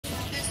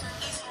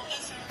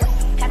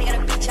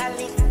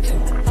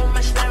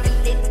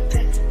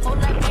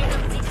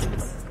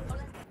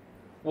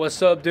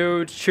What's up,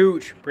 dudes?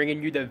 Chooch,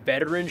 bringing you the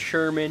Veteran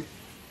Sherman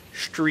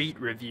Street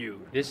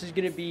Review. This is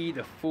going to be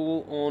the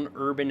full-on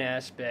urban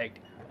aspect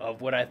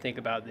of what I think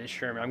about this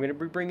Sherman. I'm going to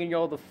be bringing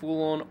y'all the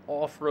full-on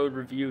off-road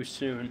review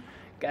soon.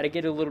 Got to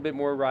get a little bit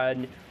more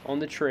riding on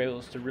the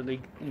trails to really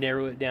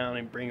narrow it down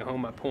and bring home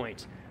my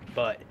points.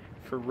 But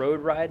for road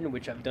riding,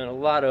 which I've done a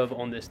lot of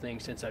on this thing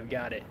since I've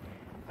got it,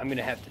 I'm going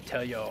to have to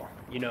tell y'all,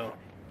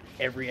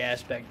 every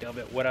aspect of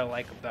it, what I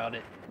like about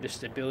it, the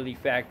stability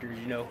factors,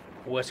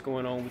 what's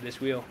going on with this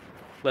wheel.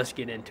 Let's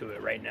get into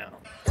it right now.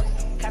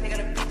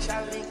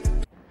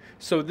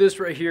 So this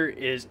right here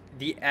is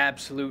the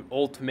absolute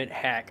ultimate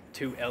hack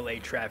to LA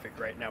traffic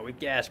right now. With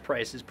gas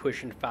prices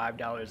pushing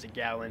 $5 a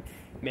gallon,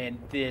 man,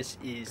 this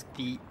is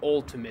the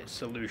ultimate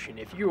solution.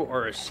 If you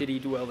are a city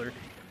dweller,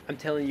 I'm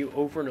telling you,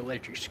 over an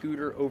electric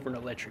scooter, over an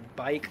electric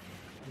bike,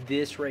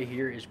 this right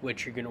here is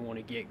what you're going to want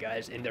to get,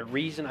 guys. And the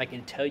reason I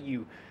can tell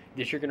you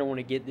that you're going to want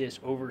to get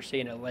this over, say,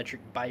 an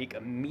electric bike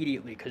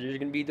immediately, because there's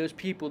going to be those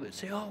people that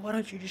say, oh, why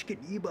don't you just get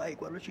an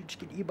e-bike? Why don't you just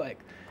get an e-bike?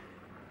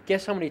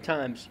 Guess how many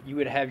times you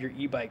would have your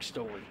e-bike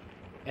stolen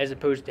as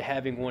opposed to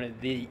having one of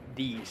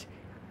these?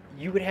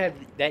 You would have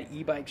that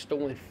e-bike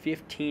stolen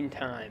 15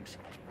 times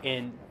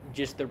in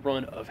just the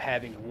run of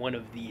having one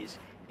of these.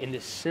 And the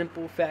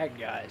simple fact,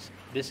 guys,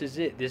 this is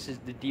it. This is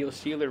the deal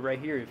sealer right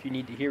here if you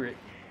need to hear it.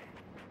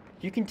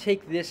 You can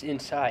take this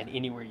inside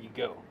anywhere you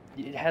go.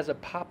 It has a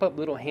pop-up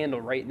little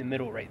handle right in the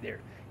middle right there.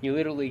 You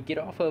literally get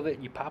off of it,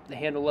 you pop the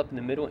handle up in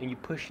the middle, and you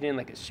push it in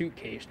like a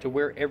suitcase to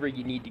wherever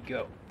you need to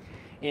go.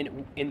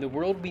 And in the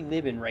world we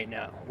live in right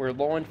now, where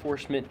law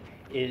enforcement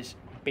is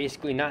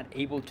basically not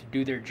able to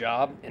do their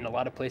job in a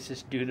lot of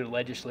places due to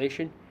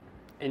legislation,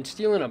 and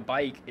stealing a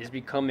bike is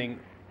becoming,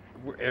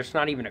 it's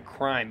not even a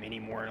crime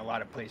anymore in a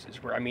lot of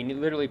places where,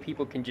 literally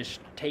people can just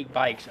take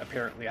bikes,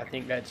 apparently. I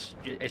think it's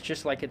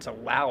just like it's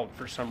allowed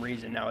for some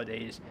reason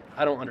nowadays.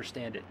 I don't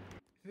understand it.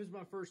 If this is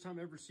my first time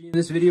ever seeing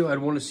this video, I'd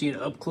want to see an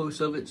up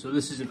close of it. So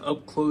this is an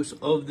up close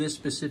of this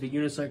specific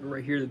unicycle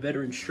right here, the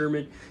Veteran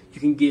Sherman. You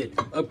can get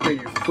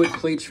upgraded foot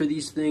plates for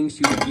these things.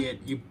 You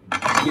get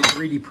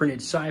 3D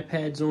printed side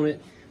pads on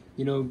it.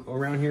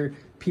 Around here,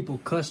 people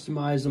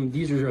customize them.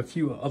 These are a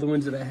few other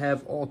ones that I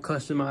have, all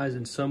customized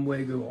in some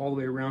way, go all the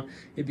way around.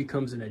 It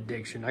becomes an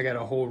addiction. I got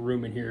a whole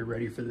room in here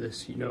ready for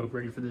this,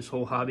 ready for this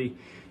whole hobby.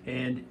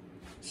 And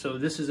so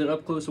this is an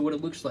up close of what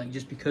it looks like,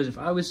 just because if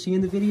I was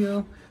seeing the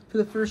video for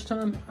the first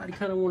time, I'd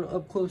kind of want an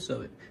up close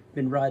of it.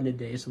 Been riding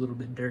today, it's a little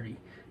bit dirty.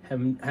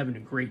 Having a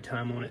great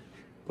time on it.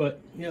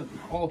 But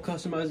all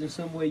customized in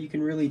some way. You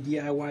can really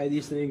DIY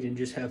these things and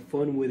just have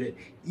fun with it,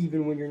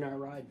 even when you're not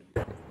riding.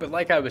 But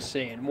like I was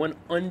saying, one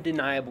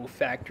undeniable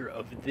factor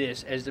of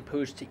this, as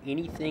opposed to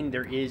anything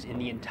there is in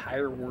the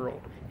entire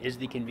world, is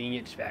the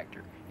convenience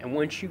factor. And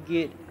once you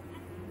get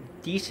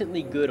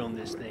decently good on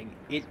this thing,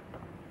 it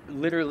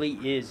literally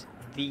is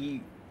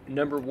the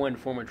 #1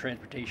 form of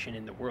transportation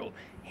in the world,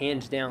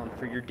 hands down,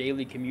 for your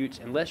daily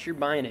commutes. Unless you're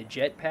buying a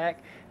jetpack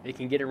that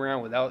can get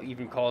around without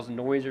even causing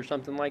noise or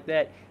something like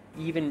that,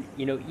 even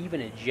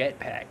a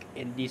jetpack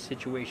in these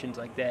situations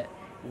like that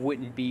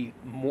wouldn't be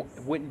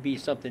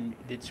something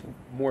that's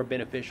more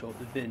beneficial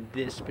than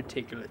this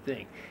particular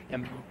thing.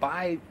 And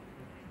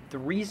the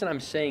reason I'm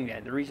saying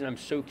that, the reason I'm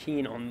so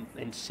keen on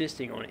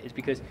insisting on it, is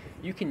because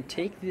you can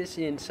take this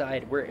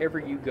inside wherever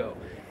you go.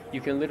 You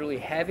can literally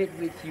have it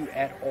with you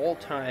at all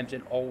times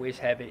and always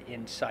have it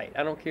in sight.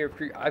 I don't care if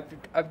you're,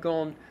 I've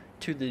gone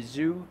to the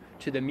zoo,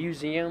 to the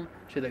museum,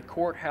 to the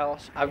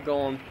courthouse. I've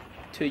gone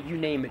to, you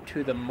name it,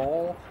 to the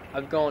mall.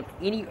 I've gone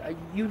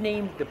you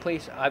name the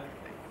place,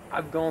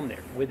 I've gone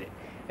there with it.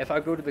 If I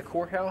go to the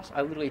courthouse,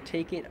 I literally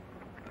take it.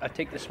 I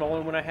take the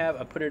smaller one I have,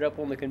 I put it up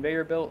on the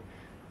conveyor belt,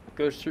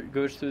 goes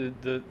through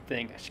the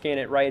thing, I scan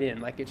it right in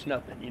like it's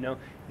nothing.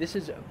 This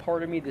is a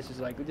part of me. This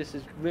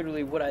is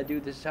literally what I do.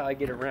 This is how I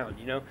get around.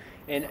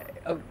 And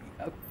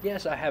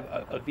yes, I have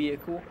a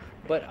vehicle,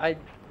 but I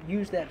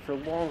use that for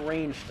long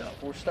range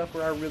stuff, or stuff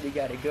where I really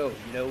got to go,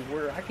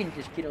 where I can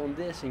just get on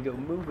this and go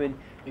moving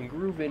and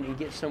grooving and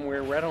get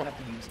somewhere where I don't have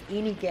to use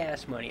any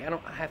gas money. I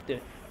don't have to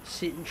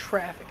sit in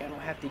traffic. I don't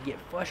have to get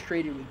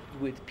frustrated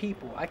with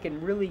people. I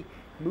can really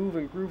move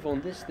and groove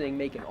on this thing,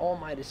 making all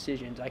my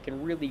decisions. I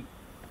can really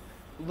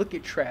look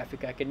at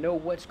traffic. I can know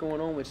what's going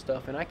on with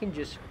stuff, and I can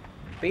just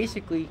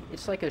basically,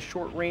 it's like a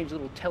short range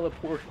little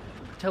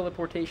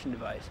teleportation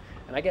device.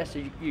 And I guess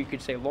you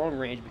could say long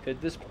range, because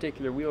this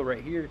particular wheel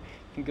right here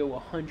can go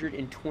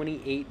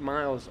 128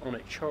 miles on a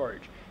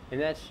charge,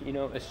 and that's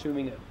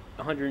assuming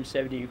a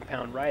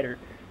 170-pound rider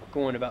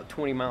going about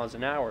 20 miles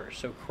an hour.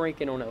 So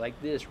cranking on it like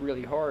this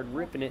really hard,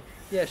 ripping it,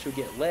 yes, you'll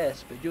get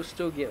less, but you'll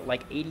still get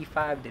like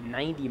 85 to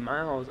 90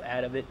 miles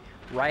out of it,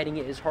 riding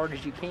it as hard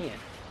as you can.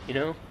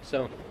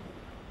 So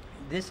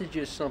this is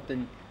just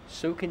something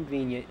so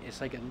convenient. It's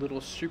like a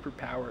little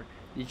superpower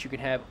that you can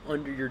have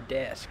under your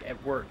desk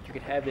at work. You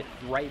can have it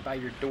right by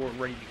your door,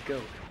 ready to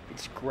go.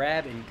 It's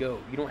grab and go.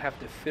 You don't have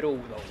to fiddle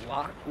with a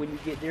lock when you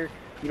get there.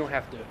 You don't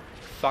have to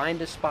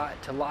find a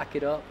spot to lock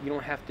it up. You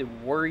don't have to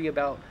worry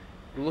about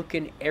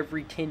looking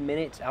every 10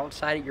 minutes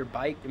outside of your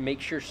bike to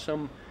make sure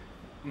some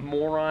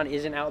moron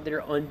isn't out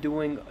there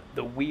undoing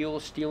the wheel,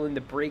 stealing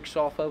the brakes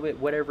off of it,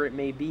 whatever it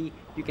may be,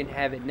 you can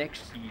have it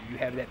next to you. You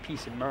have that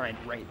peace of mind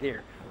right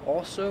there.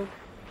 Also,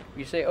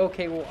 you say,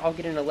 okay, well, I'll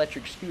get an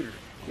electric scooter.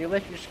 The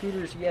electric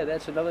scooters, yeah,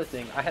 that's another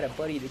thing. I had a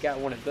buddy that got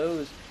one of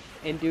those,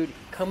 and dude,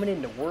 coming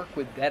into work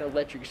with that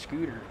electric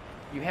scooter,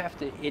 you have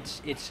to,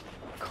 it's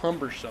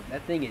cumbersome.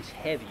 That thing is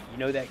heavy. You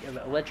know, that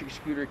electric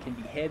scooter can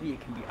be heavy,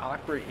 it can be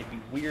awkward, it'd be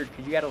weird,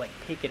 because you got to like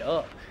pick it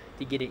up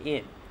to get it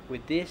in.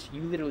 With this,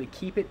 you literally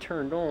keep it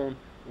turned on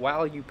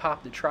while you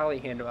pop the trolley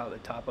handle out of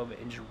the top of it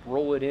and just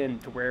roll it in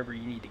to wherever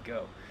you need to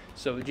go.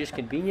 So just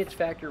convenience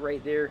factor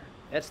right there.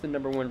 That's the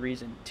 #1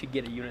 reason to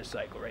get a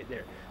unicycle right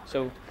there.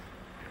 So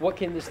what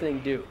can this thing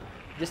do?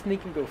 This thing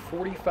can go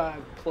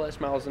 45 plus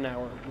miles an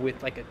hour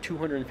with like a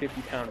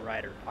 250-pound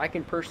rider. I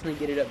can personally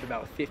get it up to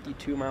about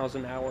 52 miles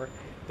an hour.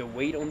 The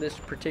weight on this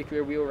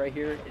particular wheel right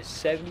here is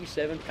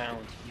 77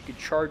 pounds. You could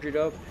charge it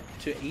up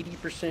to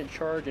 80%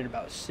 charge in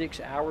about 6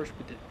 hours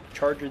with the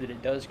charger that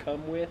it does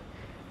come with.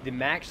 The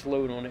max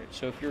load on it,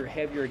 so if you're a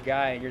heavier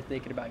guy and you're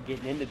thinking about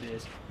getting into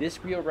this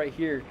wheel right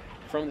here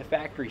from the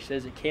factory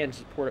says it can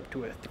support up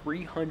to a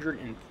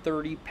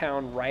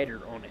 330-pound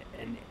rider on it,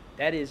 and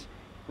that is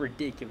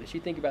ridiculous. You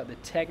think about the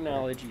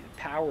technology, the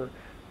power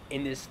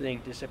in this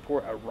thing to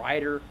support a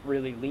rider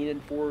really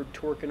leaning forward,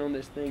 torquing on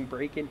this thing,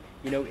 braking,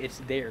 you know,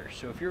 it's there.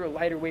 So if you're a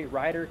lighter weight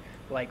rider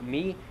like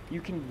me, you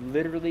can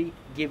literally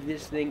give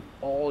this thing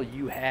all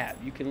you have.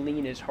 You can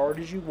lean as hard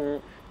as you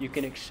want, you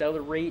can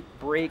accelerate,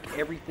 brake,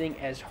 everything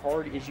as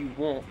hard as you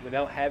want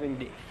without having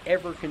to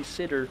ever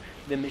consider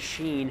the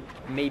machine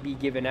maybe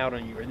giving out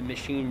on you or the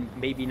machine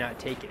maybe not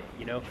taking it,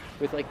 you know.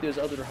 With like those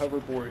other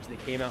hoverboards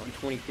that came out in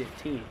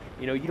 2015,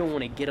 you know, you don't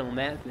want to get on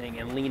that thing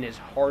and lean as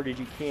hard as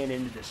you can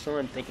into the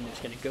sun thinking it's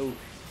going to go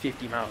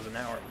 50 miles an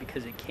hour,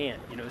 because it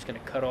can't. You know, it's going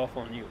to cut off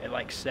on you at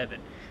like 7.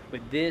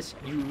 With this,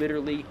 you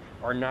literally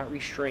are not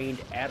restrained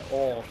at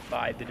all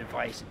by the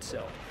device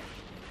itself.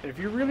 And if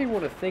you really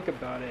want to think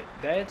about it,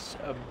 that's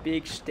a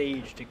big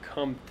stage to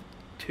come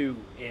to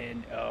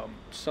in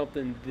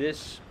something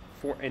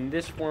in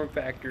this form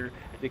factor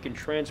that can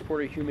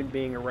transport a human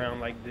being around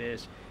like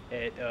this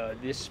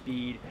at this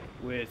speed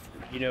with,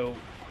 you know,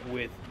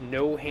 with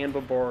no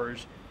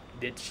handlebars.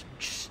 That's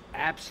just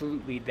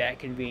absolutely that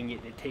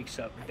convenient. It takes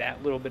up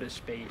that little bit of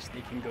space. They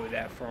can go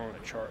that far on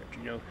a charge.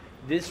 You know,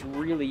 this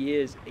really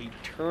is a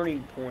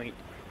turning point,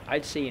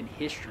 I'd say, in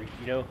history.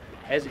 You know,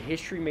 as a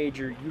history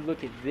major, you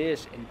look at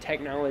this and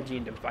technology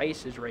and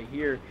devices right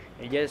here,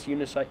 and yes,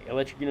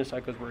 electric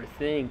unicycles were a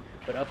thing,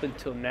 but up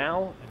until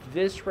now,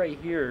 this right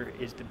here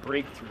is the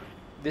breakthrough.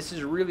 This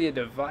is really a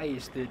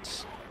device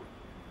that's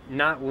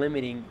not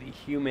limiting the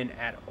human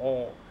at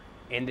all,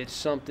 and it's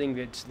something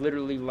that's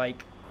literally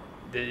like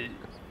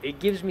it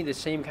gives me the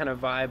same kind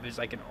of vibe as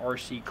like an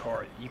RC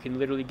car. You can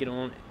literally get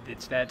on,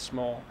 it's that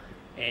small,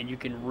 and you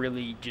can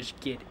really just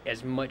get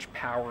as much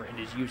power and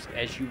as use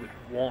as you would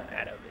want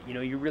out of it. You know,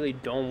 you really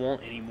don't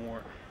want any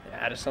more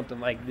out of something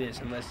like this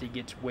unless it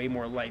gets way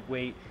more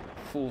lightweight,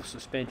 full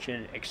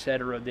suspension,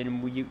 etc.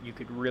 Then you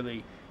could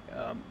really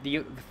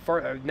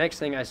next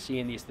thing I see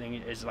in these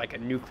things is like a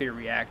nuclear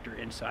reactor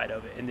inside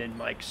of it, and then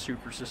like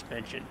super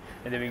suspension,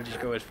 and then we can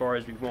just go as far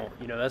as we want.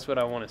 You know, that's what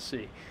I want to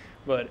see.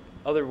 But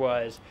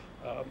otherwise,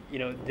 you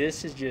know,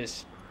 this is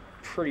just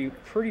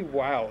pretty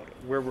wild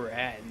where we're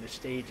at in the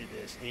stage of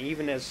this. And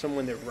even as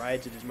someone that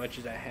rides it as much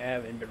as I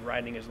have and been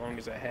riding as long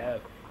as I have,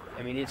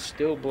 I mean, it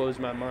still blows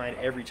my mind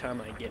every time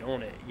I get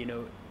on it, you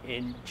know.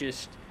 And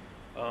just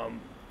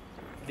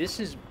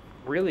this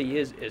really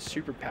is a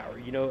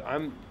superpower. You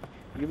know,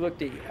 you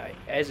looked at,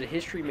 as a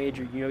history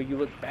major, you know, you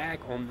look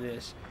back on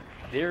this,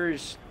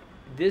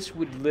 this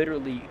would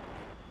literally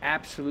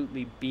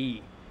absolutely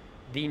be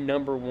the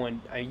 #1.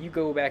 You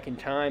go back in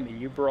time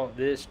and you brought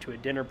this to a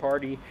dinner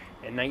party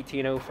in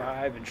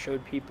 1905 and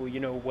showed people, you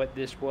know, what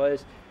this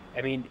was.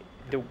 I mean,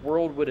 the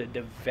world would have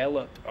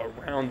developed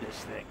around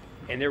this thing,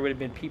 and there would have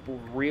been people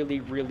really,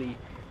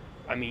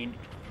 I mean,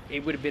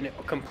 it would have been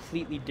a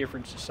completely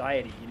different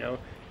society, you know.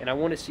 And I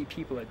want to see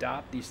people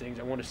adopt these things.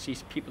 I want to see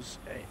people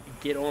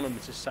get on them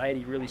and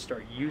society really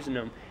start using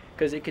them,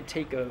 because it could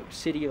take a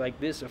city like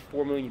this of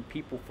 4 million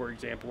people, for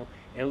example,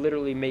 and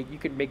literally you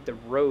could make the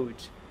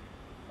roads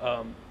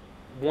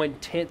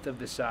 1/10 of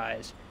the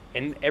size,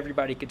 and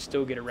everybody could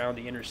still get around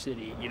the inner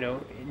city, you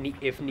know,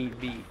 if need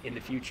be in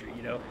the future.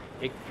 You know,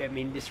 I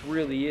mean, this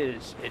really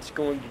it's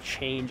going to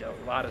change a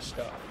lot of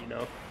stuff, you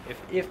know,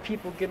 if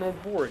people get on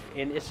board.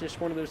 And it's just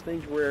one of those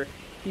things where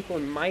people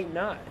might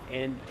not,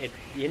 and at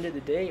the end of the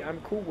day,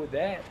 I'm cool with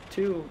that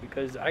too,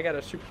 because I got a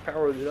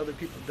superpower that other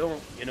people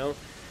don't, you know.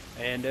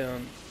 And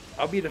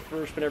I'll be the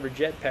first whenever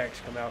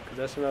jetpacks come out, because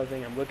that's another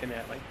thing I'm looking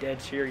at, like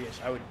dead serious.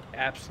 I would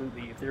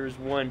absolutely, if there was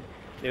one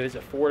that was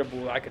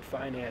affordable, I could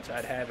finance,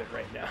 I'd have it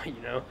right now,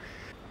 you know.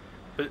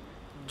 But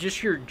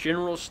just your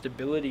general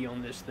stability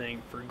on this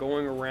thing for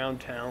going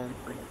around town,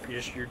 for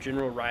just your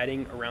general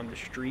riding around the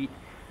street,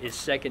 is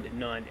second to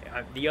none.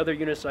 The other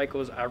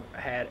unicycles I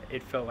had,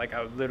 it felt like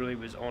I literally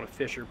was on a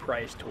Fisher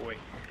Price toy.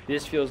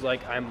 This feels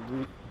like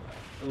I'm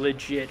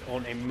legit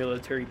on a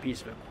military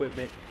piece of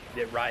equipment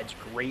that rides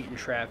great in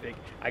traffic.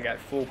 I got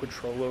full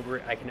control over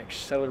it. I can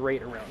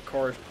accelerate around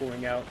cars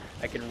pulling out.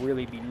 I can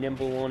really be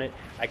nimble on it.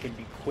 I can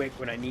be quick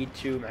when I need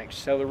to. My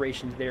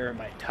acceleration's there.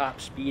 My top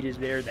speed is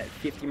there. That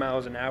 50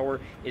 miles an hour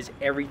is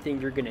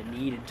everything you're gonna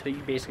need until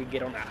you basically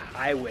get on a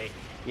highway.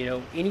 You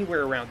know,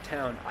 anywhere around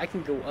town, I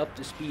can go up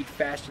to speed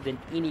faster than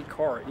any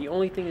car. The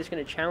only thing that's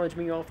going to challenge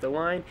me off the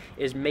line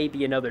is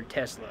maybe another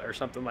Tesla or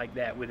something like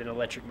that with an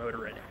electric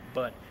motor in it.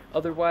 But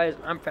otherwise,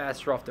 I'm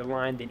faster off the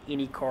line than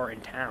any car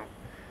in town.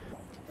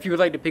 If you would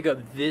like to pick up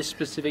this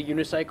specific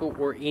unicycle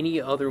or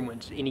any other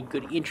ones, any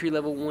good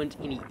entry-level ones,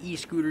 any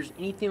e-scooters,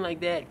 anything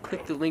like that,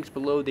 click the links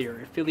below. They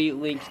are affiliate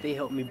links. They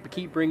help me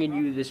keep bringing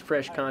you this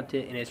fresh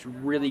content, and it's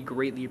really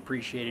greatly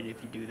appreciated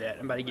if you do that.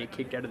 I'm about to get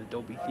kicked out of the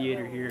Dolby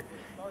Theater here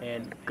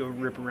and go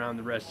rip around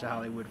the rest of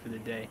Hollywood for the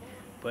day.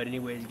 But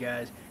anyways,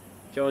 guys,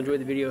 if y'all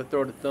enjoyed the video,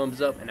 throw it a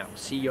thumbs up, and I will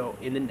see y'all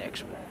in the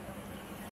next one.